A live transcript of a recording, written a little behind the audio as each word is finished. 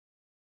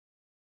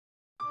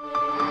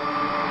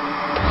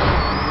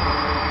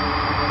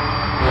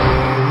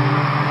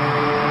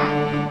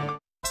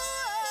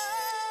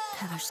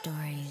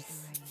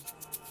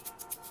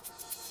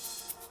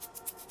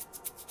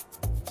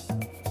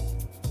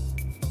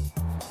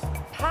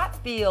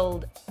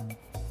field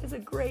is a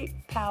great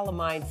pal of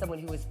mine, someone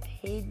who has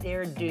paid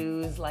their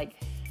dues like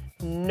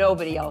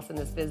nobody else in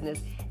this business,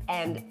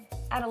 and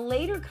at a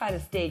later kind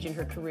of stage in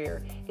her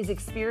career is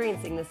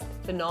experiencing this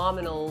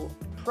phenomenal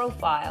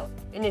profile,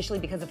 initially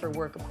because of her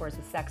work, of course,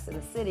 with Sex and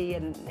the City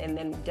and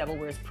then Devil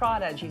Wears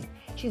Prada. And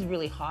she's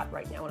really hot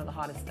right now, one of the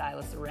hottest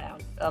stylists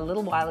around. A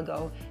little while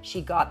ago, she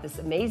got this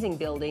amazing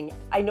building.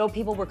 I know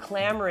people were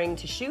clamoring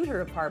to shoot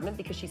her apartment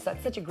because she's got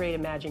such a great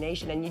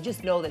imagination, and you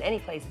just know that any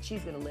place that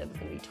she's gonna live is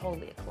gonna be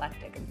totally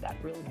eclectic and that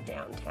real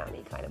downtown-y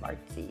kind of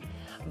artsy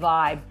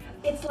vibe.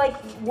 It's like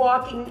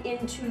walking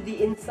into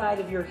the inside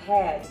of your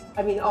head.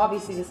 I mean,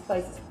 obviously this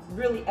place is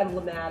really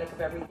emblematic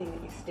of everything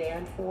that you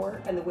stand for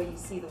and the way you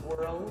see the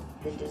world.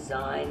 The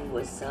design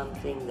was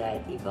something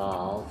that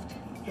evolved.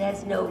 It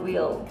has no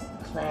real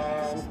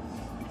plan.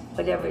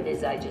 Whatever it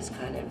is, I just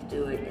kind of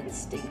do it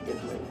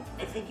instinctively.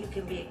 I think you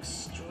can be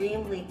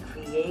extremely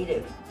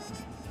creative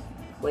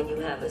when you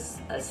have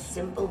a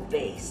simple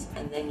base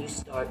and then you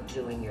start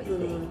doing your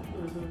thing.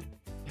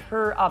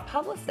 Her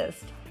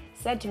publicist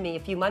said to me a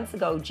few months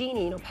ago,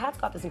 Jeannie, you know, Pat's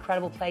got this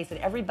incredible place and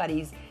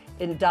everybody's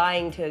been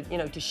dying to, you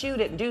know, to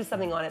shoot it and do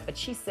something on it, but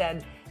she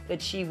said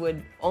that she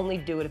would only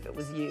do it if it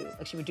was you.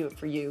 Like, she would do it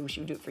for you, she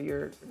would do it for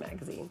your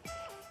magazine.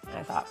 And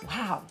I thought,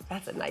 wow,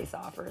 that's a nice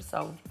offer.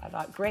 So I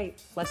thought,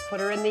 great, let's put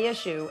her in the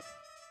issue.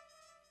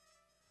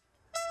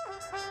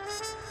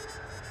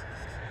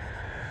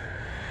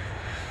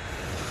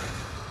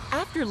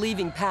 After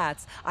leaving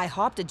Pat's, I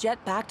hopped a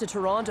jet back to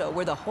Toronto,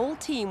 where the whole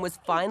team was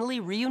finally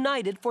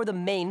reunited for the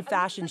main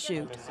fashion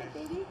shoot.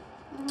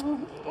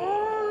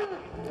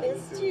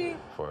 Missed you.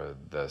 For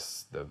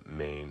this, the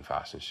main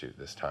fashion shoot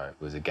this time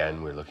was,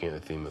 again, we're looking at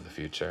the theme of the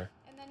future.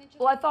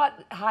 Well, I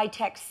thought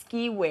high-tech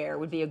ski wear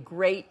would be a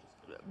great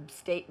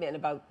statement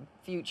about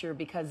future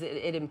because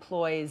it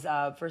employs,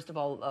 first of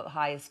all,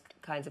 highest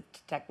kinds of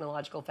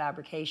technological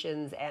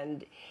fabrications,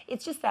 and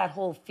it's just that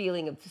whole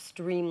feeling of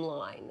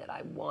streamline that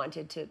I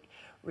wanted to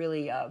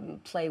really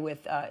play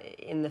with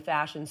in the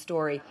fashion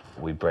story.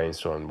 We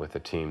brainstormed with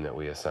the team that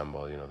we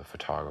assemble, you know, the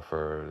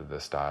photographer, the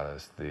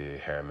stylist, the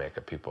hair and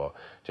makeup people,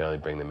 generally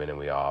bring them in and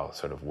we all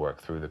sort of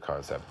work through the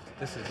concept.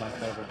 This is my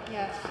favorite.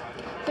 Yes.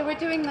 So we're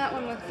doing that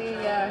one with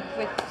the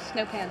with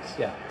snow pants.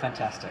 Yeah,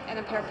 fantastic. And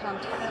a pair of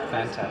pumps.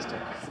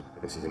 Fantastic.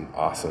 This is an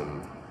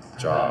awesome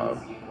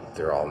job.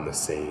 They're all in the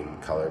same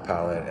color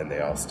palette and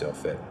they all still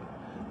fit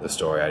the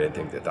story. I didn't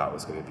think that that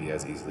was going to be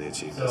as easily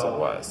achieved as it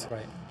was.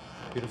 Right.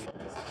 Beautiful.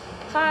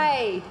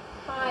 Hi.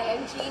 Hi,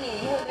 I'm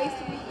Jeannie. Nice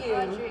to meet you.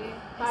 Audrey.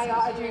 Hi,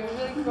 Audrey. I'm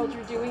really thrilled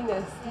you're doing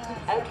this.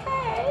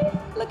 Okay.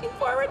 Looking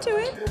forward to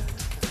it.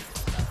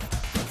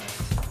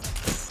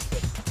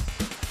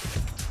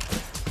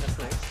 That's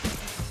nice.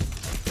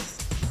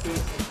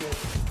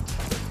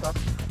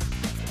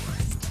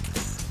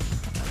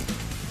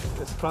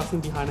 It's crossing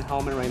behind a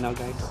helmet right now,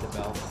 guys. The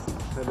bell.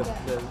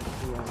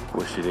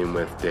 We're shooting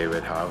with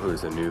David Howe,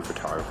 who's a new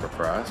photographer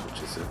for us,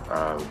 which is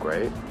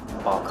great.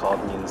 Bob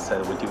called me and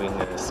said we're doing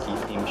a ski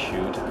theme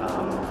shoot,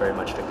 very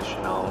much like the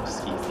Chanel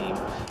ski theme.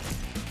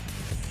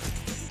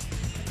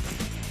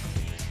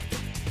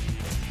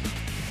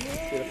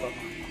 Beautiful.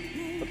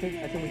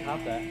 Okay, I think we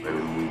have that. I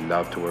mean, we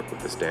love to work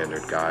with the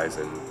standard guys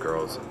and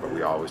girls, but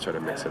we always try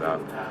to mix it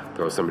up,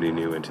 throw somebody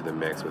new into the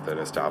mix with an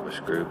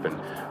established group, and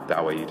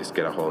that way you just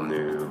get a whole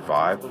new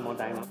vibe. More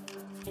dynamic.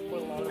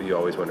 You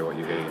always wonder what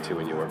you're getting into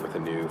when you work with a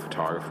new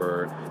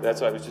photographer.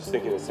 That's why I was just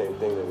thinking the same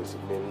thing, that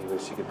maybe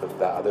she could put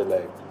that other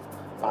leg,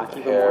 back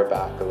hair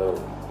back a little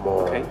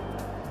more. Okay.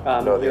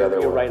 No, the other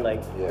your one. right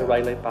leg. Yeah. Your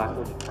right leg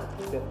backward.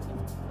 Good.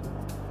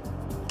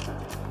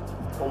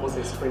 Almost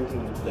like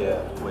sprinting.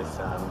 Yeah.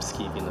 With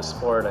ski being a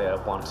sport, I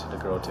wanted the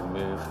girl to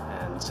move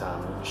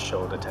and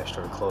show the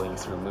texture of clothing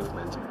through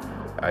movement.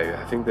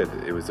 I think that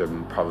it was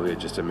probably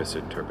just a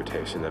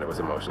misinterpretation that it was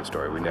a motion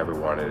story. We never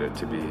wanted it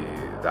to be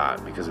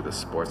that because of the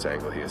sports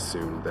angle. He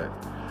assumed that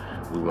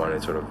we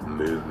wanted sort of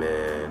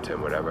movement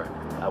and whatever.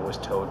 I was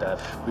told that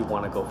we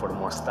want to go for the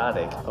more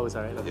static. Oh, is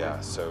that right? Okay.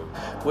 Yeah, so...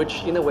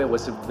 Which in a way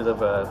was a bit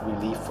of a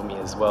relief for me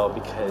as well,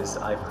 because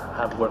I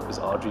have worked with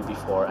Audrey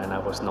before and I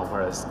was known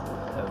her as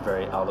a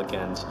very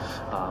elegant,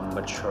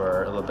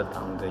 mature, a little bit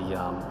on the you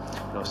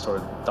know, sort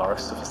of dark,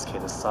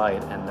 sophisticated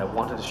side, and I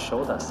wanted to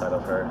show that side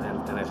of her,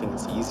 and I think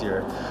it's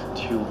easier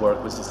to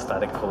work with the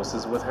static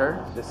poses with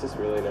her. This is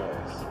really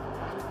nice.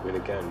 I mean,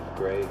 again,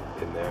 great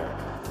in there.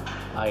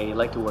 I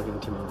like to work in a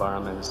team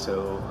environment,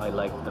 so I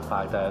like the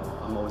fact that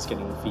I'm always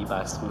getting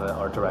feedbacks from the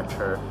art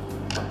director.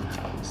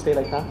 Stay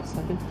like that a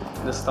second.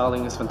 The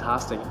styling is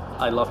fantastic.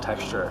 I love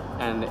texture,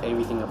 and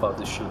everything about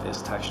the shoot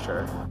is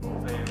texture.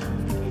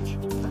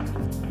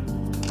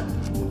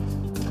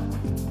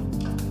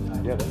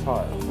 Yeah, that's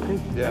hot. Okay.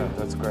 Yeah,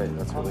 that's great.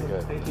 That's really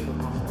good. Thank you.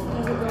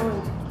 How's it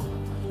going?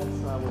 That's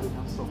what we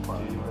have so far.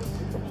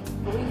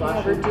 What are you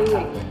ever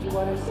doing? Do you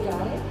want to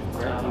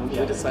static?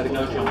 We decided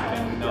to jump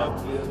in. No.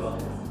 Beautiful.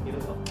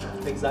 Beautiful.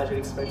 Exaggerate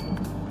expression.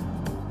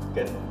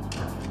 Good.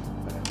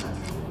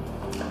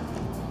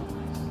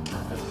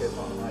 That's good.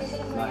 Nice.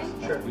 Nice.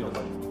 Sure.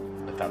 Beautiful.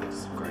 That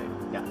looks great.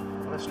 Yeah.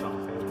 What a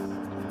strong face.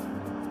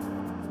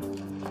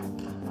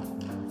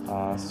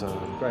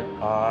 Awesome. Great.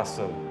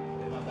 Awesome.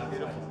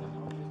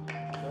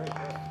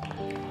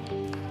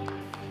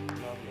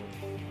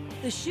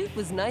 The shoot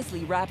was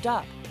nicely wrapped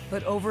up,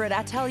 but over at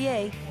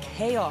Atelier,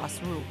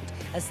 chaos ruled,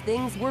 as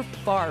things were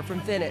far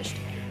from finished.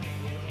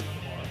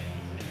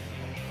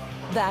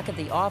 Back at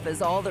the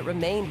office, all that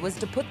remained was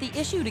to put the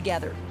issue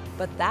together,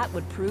 but that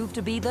would prove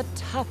to be the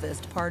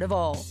toughest part of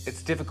all.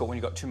 It's difficult when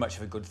you've got too much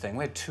of a good thing.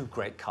 We had two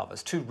great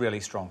covers, two really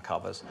strong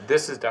covers.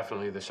 This is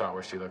definitely the shot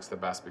where she looks the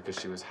best because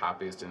she was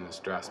happiest in this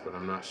dress, but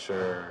I'm not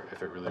sure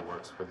if it really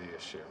works for the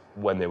issue.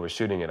 When they were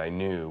shooting it, I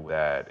knew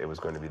that it was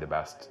going to be the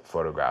best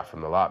photograph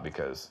from the lot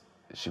because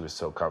she was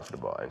so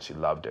comfortable and she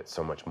loved it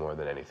so much more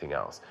than anything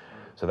else.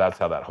 So that's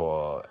how that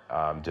whole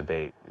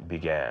debate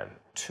began.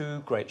 Two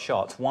great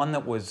shots, one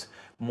that was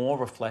more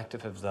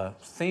reflective of the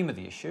theme of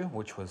the issue,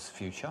 which was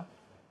future,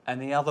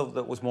 and the other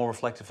that was more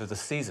reflective of the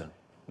season,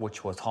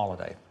 which was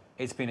holiday.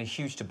 It's been a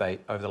huge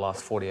debate over the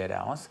last 48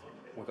 hours.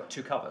 We've got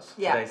two covers.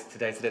 Yeah.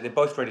 Today. They're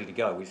both ready to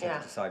go. We just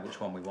have to decide which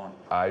one we want.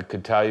 I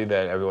could tell you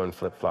that everyone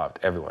flip-flopped,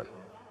 everyone.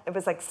 It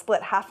was like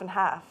split half and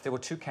half. There were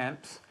two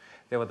camps.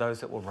 There were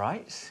those that were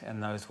right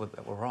and those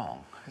that were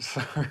wrong.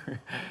 So.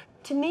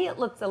 To me, it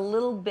looks a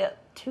little bit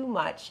too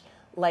much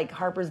like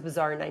Harper's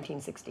Bazaar in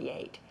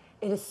 1968.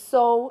 It is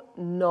so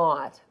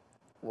not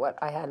what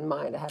I had in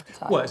mind, I have to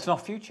tell you. Well, it's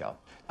not future.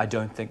 I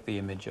don't think the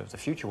image of the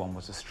future one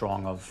was as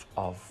strong of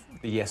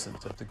the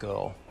essence of the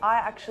girl. I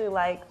actually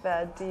like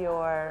the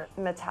Dior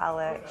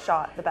metallic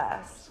shot the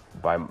best.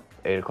 By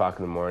 8 o'clock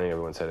in the morning,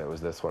 everyone said it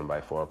was this one.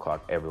 By 4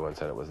 o'clock, everyone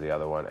said it was the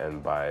other one.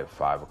 And by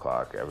 5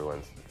 o'clock,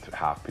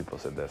 half people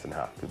said this and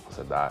half people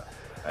said that.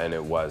 And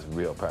it was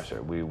real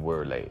pressure. We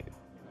were late.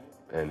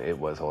 And it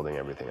was holding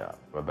everything up.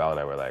 Mabel and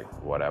I were like,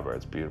 whatever,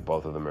 it's beautiful.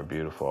 Both of them are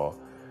beautiful.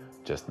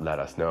 Just let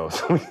us know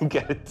so we can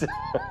get it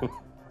done.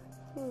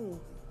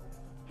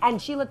 And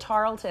Sheila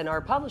Tarleton,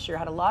 our publisher,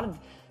 had a lot of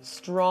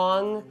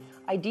strong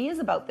ideas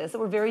about this that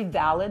were very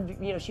valid.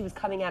 You know, she was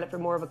coming at it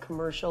from more of a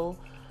commercial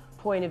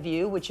point of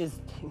view, which is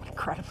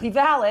incredibly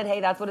valid.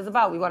 Hey, that's what it's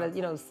about. We want to,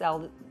 you know,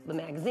 sell the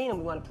magazine and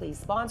we want to please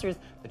sponsors.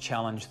 The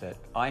challenge that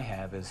I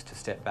have is to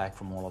step back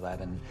from all of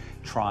that and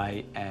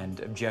try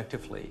and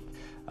objectively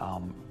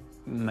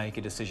make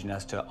a decision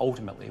as to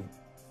ultimately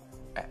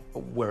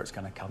where it's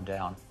going to come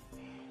down.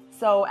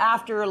 So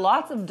after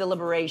lots of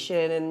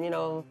deliberation and, you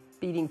know,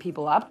 beating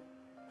people up,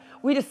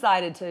 we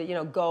decided to, you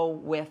know, go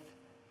with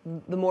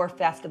the more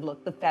festive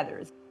look, the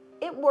feathers.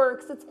 It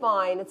works, it's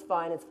fine, it's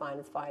fine, it's fine,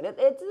 it's fine.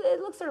 It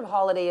looks sort of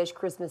holiday-ish,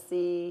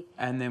 Christmassy.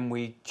 And then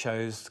we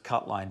chose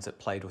cut lines that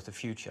played with the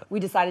future. We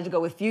decided to go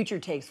with Future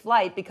Takes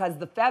Flight because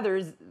the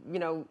feathers, you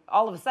know,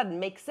 all of a sudden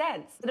make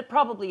sense. But it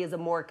probably is a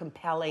more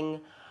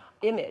compelling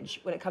image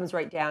when it comes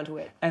right down to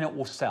it. And it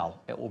will sell.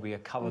 It will be a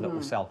cover that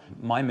will sell.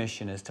 My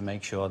mission is to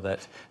make sure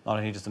that not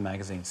only does the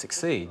magazine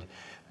succeed,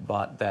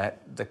 but that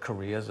the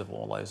careers of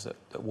all those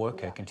that work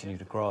here continue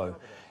to grow.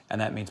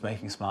 And that means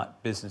making smart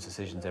business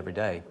decisions every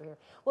day.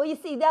 Well, you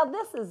see, now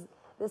this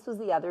was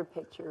the other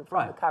picture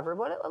from the cover,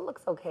 but it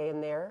looks okay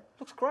in there.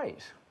 Looks great.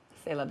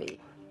 C'est la vie.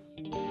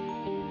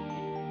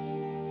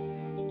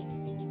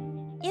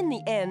 In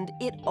the end,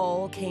 it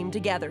all came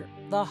together.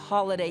 The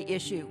holiday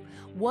issue,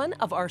 one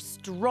of our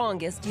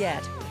strongest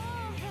yet.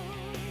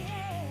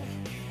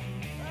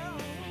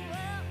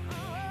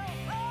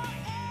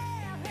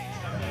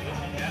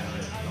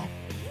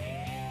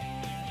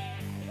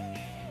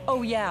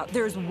 Oh yeah,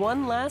 there's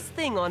one last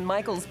thing on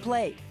Michael's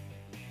plate.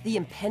 The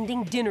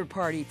impending dinner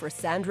party for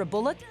Sandra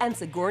Bullock and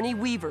Sigourney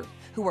Weaver,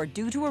 who are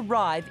due to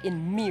arrive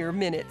in mere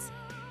minutes.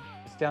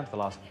 It's down to the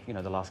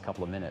last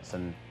couple of minutes,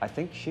 and I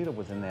think Sheila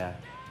was in there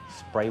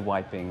spray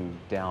wiping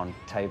down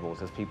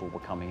tables as people were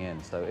coming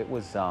in, so it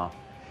was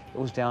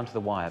down to the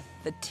wire.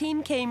 The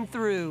team came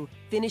through,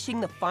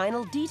 finishing the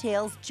final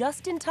details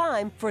just in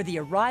time for the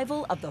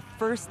arrival of the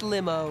first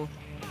limo.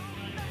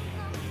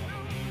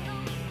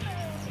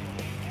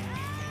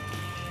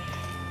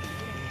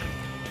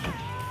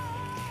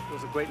 It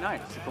was a great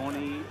night.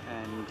 Sigourney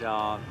and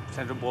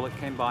Sandra Bullock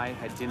came by,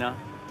 had dinner.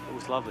 It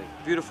was lovely.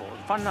 Beautiful.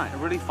 Fun night. A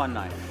really fun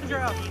night.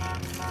 Sandra,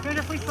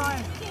 please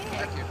sign.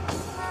 Thank you.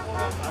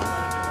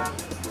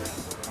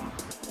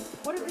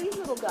 What are these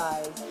little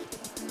guys?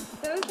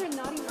 Those are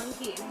naughty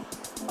monkeys.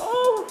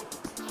 Oh,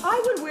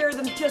 I would wear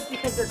them just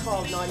because they're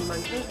called naughty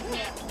monkeys.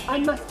 I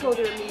must go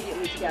there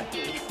immediately to get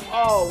these.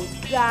 Oh,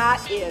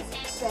 that is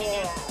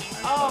sad.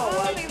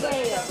 Oh, I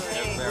say it.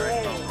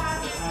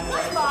 Can I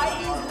buy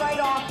these right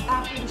off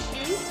after the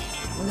shoot?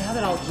 Well, now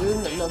that I'll do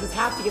them, they'll just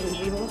have to give them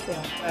free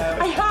wholesale.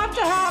 I have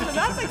to have them.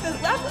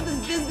 That's what this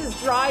business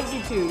drives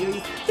you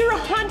to. They're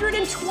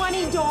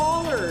 $120.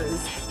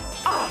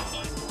 Ah,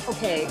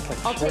 okay,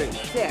 I'll take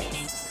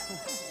 6.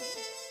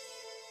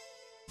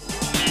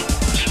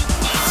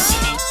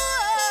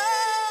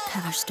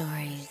 Cover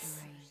stories.